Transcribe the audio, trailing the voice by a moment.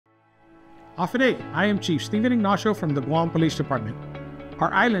Today, I am Chief Stephen Ignacio from the Guam Police Department.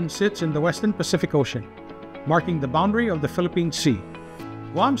 Our island sits in the Western Pacific Ocean, marking the boundary of the Philippine Sea.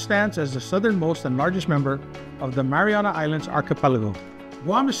 Guam stands as the southernmost and largest member of the Mariana Islands archipelago.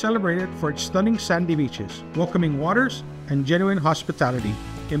 Guam is celebrated for its stunning sandy beaches, welcoming waters, and genuine hospitality,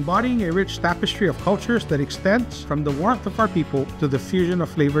 embodying a rich tapestry of cultures that extends from the warmth of our people to the fusion of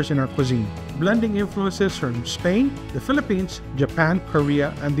flavors in our cuisine, blending influences from Spain, the Philippines, Japan,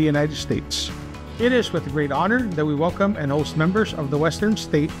 Korea, and the United States. It is with great honor that we welcome and host members of the Western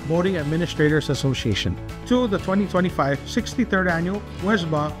State Boating Administrators Association to the 2025 63rd Annual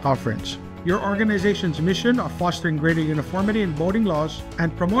WSBAA Conference. Your organization's mission of fostering greater uniformity in boating laws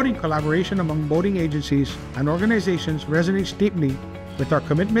and promoting collaboration among boating agencies and organizations resonates deeply with our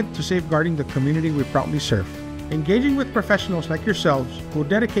commitment to safeguarding the community we proudly serve. Engaging with professionals like yourselves who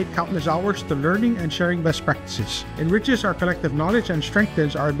dedicate countless hours to learning and sharing best practices enriches our collective knowledge and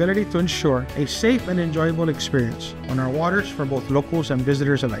strengthens our ability to ensure a safe and enjoyable experience on our waters for both locals and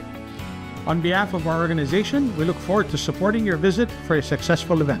visitors alike. On behalf of our organization, we look forward to supporting your visit for a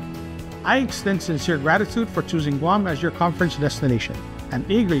successful event. I extend sincere gratitude for choosing Guam as your conference destination and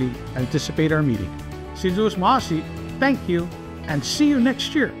eagerly anticipate our meeting. Si Zeus Mahasi, thank you, and see you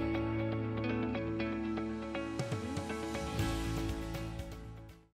next year.